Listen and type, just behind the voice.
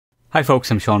Hi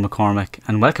folks, I'm Sean McCormick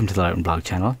and welcome to the Lightroom blog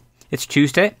channel. It's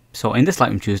Tuesday, so in this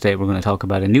Lightroom Tuesday we're going to talk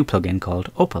about a new plugin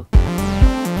called OPAL.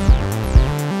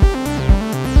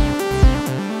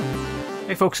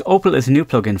 Hey folks, OPAL is a new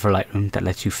plugin for Lightroom that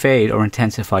lets you fade or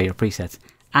intensify your presets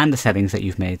and the settings that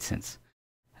you've made since.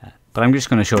 But I'm just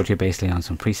going to show it to you basically on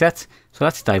some presets, so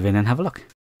let's dive in and have a look.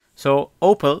 So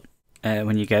OPAL,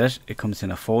 when you get it, it comes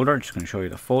in a folder. I'm just going to show you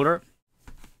the folder.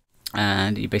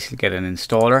 And you basically get an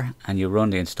installer and you run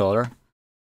the installer,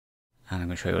 and I'm going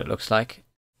to show you what it looks like.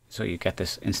 So you get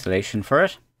this installation for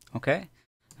it. Okay,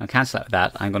 I'll cancel out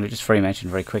that. I'm going to just mention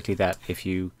very quickly that if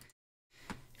you're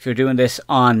doing this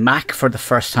on Mac for the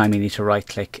first time, you need to right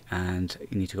click and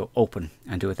you need to go open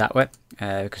and do it that way,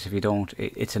 because if you don't,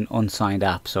 it's an unsigned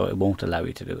app, so it won't allow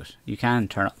you to do it. You can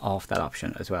turn off that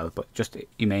option as well, but just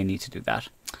you may need to do that.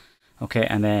 Okay,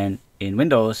 and then in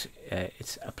Windows,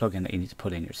 it's a plugin that you need to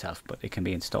put in yourself, but it can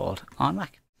be installed on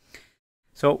Mac.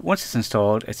 So once it's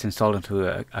installed into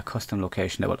a custom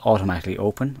location that will automatically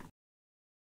open.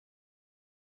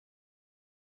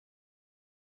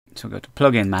 So go to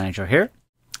Plugin Manager here,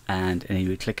 and then you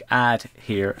would click Add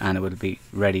here, and it will be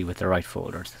ready with the right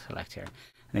folder to select here.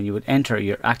 And then you would enter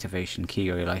your activation key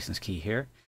or your license key here,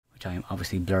 which I am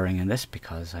obviously blurring in this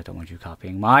because I don't want you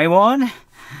copying my one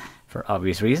for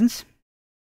obvious reasons.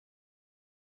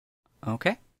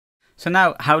 Okay, so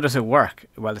now how does it work?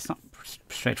 Well, it's not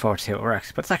straightforward to see how it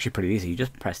works, but it's actually pretty easy. You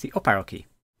just press the up arrow key.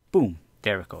 Boom,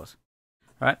 there it goes.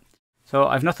 All right, so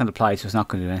I've nothing applied, so it's not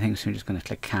going to do anything. So I'm just going to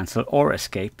click cancel or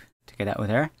escape to get out of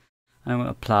there. And I'm going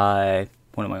to apply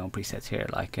one of my own presets here,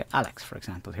 like Alex, for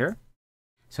example, here.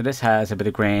 So this has a bit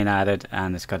of grain added,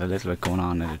 and it's got a little bit going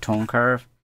on in the tone curve.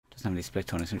 Doesn't have any split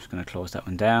toning, so I'm just going to close that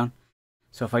one down.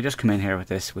 So if I just come in here with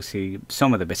this, we'll see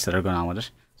some of the bits that are going on with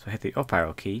it. So I hit the up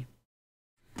arrow key.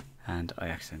 And I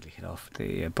accidentally hit off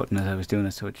the button as I was doing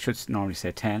it, so it should normally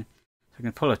say 10. So I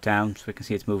can pull it down so we can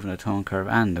see it's moving the tone curve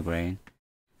and the grain.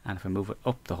 And if I move it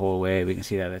up the whole way, we can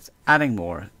see that it's adding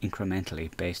more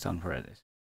incrementally based on where it is.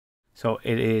 So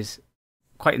it is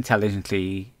quite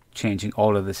intelligently changing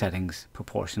all of the settings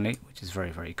proportionally, which is very,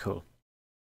 very cool.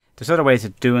 There's other ways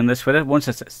of doing this with it. Once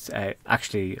it's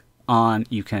actually on,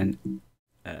 you can,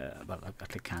 well, I'll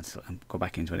click cancel and go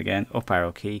back into it again, up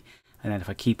arrow key. And then if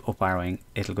I keep up arrowing,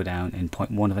 it'll go down in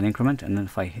 0.1 of an increment. And then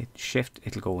if I hit shift,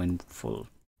 it'll go in full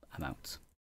amounts.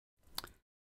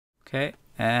 Okay,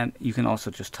 you can also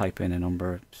just type in a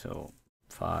number. So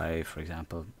 5, for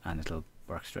example, and it'll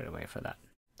work straight away for that.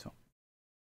 So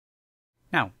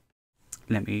now,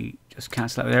 let me just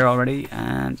cancel out there already.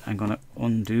 And I'm going to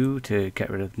undo to get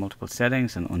rid of multiple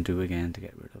settings and undo again to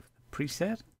get rid of the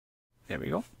preset. There we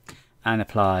go. And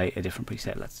apply a different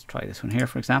preset. Let's try this one here,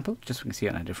 for example, just so we can see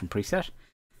it on a different preset.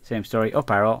 Same story, up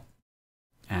arrow,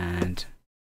 and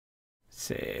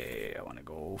say I want to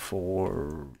go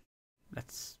for,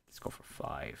 let's go for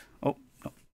 5. Oh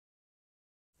no,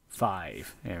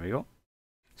 5. There we go.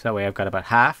 So that way I've got about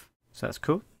half. So that's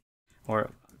cool. Or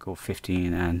go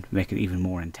 15 and make it even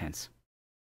more intense.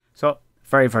 So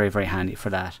very, very, very handy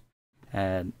for that.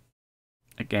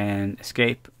 Again,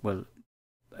 escape will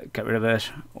get rid of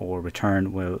it, or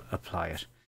return will apply it.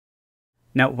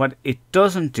 Now what it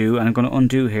doesn't do, and I'm going to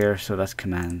undo here, so that's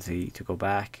Command Z to go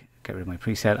back, get rid of my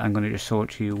preset. I'm going to just show it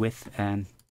to you with a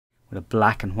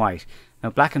black and white.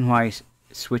 Now black and white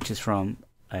switches from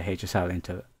HSL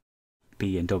into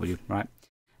B and W, right?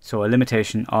 So a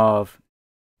limitation of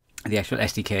the actual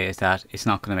SDK is that it's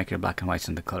not going to make it a black and white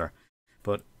in the color,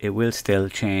 but it will still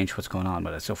change what's going on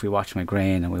with it. So if we watch my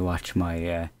grain and we watch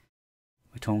my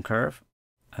my tone curve,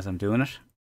 as I'm doing it,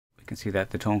 we can see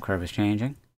that the tone curve is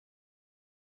changing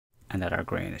and that our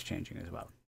grain is changing as well.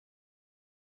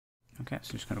 Okay,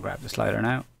 so I'm just going to grab the slider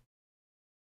now.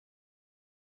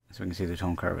 So we can see the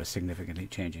tone curve is significantly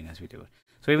changing as we do it.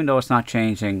 So even though it's not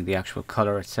changing the actual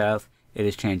color itself, it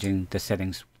is changing the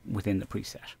settings within the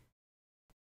preset.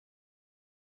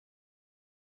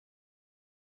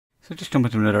 So just jump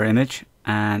into another image,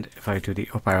 and if I do the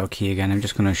up arrow key again, I'm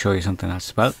just going to show you something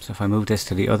else as well. So if I move this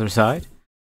to the other side,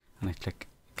 and I click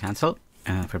cancel,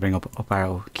 and if I bring up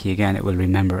arrow key again, it will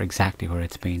remember exactly where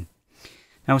it's been.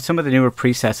 Now with some of the newer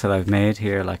presets that I've made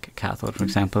here, like cathode for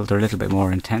example, they're a little bit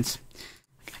more intense.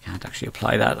 I can't actually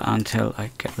apply that until I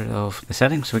get rid of the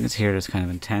settings, so we can see here it's kind of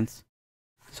intense.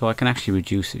 So I can actually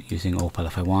reduce it using OPAL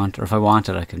if I want, or if I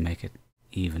wanted I can make it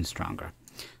even stronger.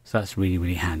 So that's really,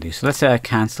 really handy. So let's say I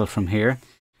cancel from here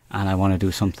and I want to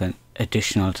do something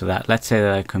additional to that. Let's say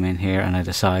that I come in here and I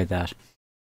decide that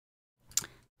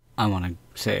I want to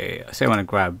say I want to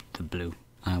grab the blue,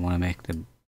 and I want to make the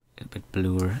a bit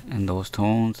bluer in those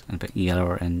tones and a bit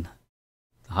yellower in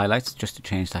the highlights, just to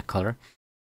change that color.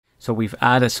 So we've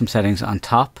added some settings on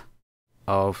top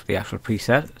of the actual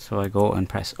preset. So I go and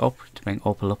press up to bring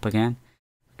OPAL up again.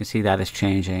 You can see that it's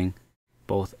changing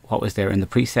both what was there in the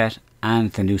preset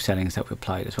and the new settings that we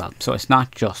applied as well. So it's not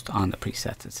just on the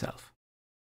presets itself.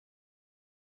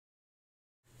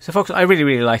 So folks, I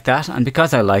really like that, and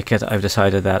because I like it, I've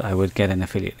decided that I would get an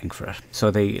affiliate link for it.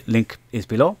 So the link is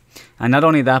below, and not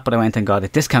only that, but I went and got a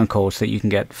discount code so that you can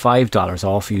get $5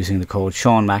 off using the code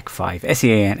SeanMac5,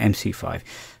 SEANMC5.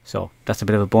 So that's a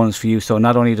bit of a bonus for you. So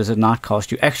not only does it not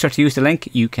cost you extra to use the link,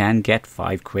 you can get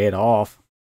 £5 off.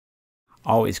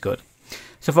 Always good.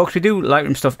 So folks, we do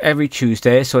Lightroom stuff every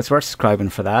Tuesday, so it's worth subscribing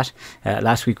for that.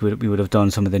 Last week we would have done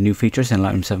some of the new features in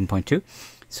Lightroom 7.2.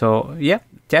 So yeah,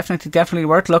 definitely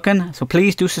worth looking. So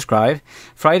please do subscribe.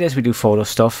 Fridays we do photo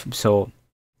stuff. So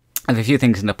I have a few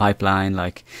things in the pipeline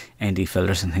like ND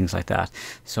filters and things like that.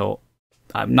 So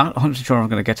I'm not 100% sure I'm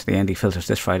going to get to the ND filters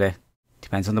this Friday.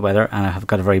 Depends on the weather, and I have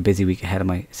got a very busy week ahead of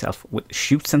myself with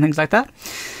shoots and things like that.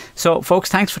 So folks,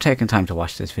 thanks for taking time to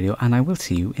watch this video, and I will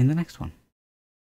see you in the next one.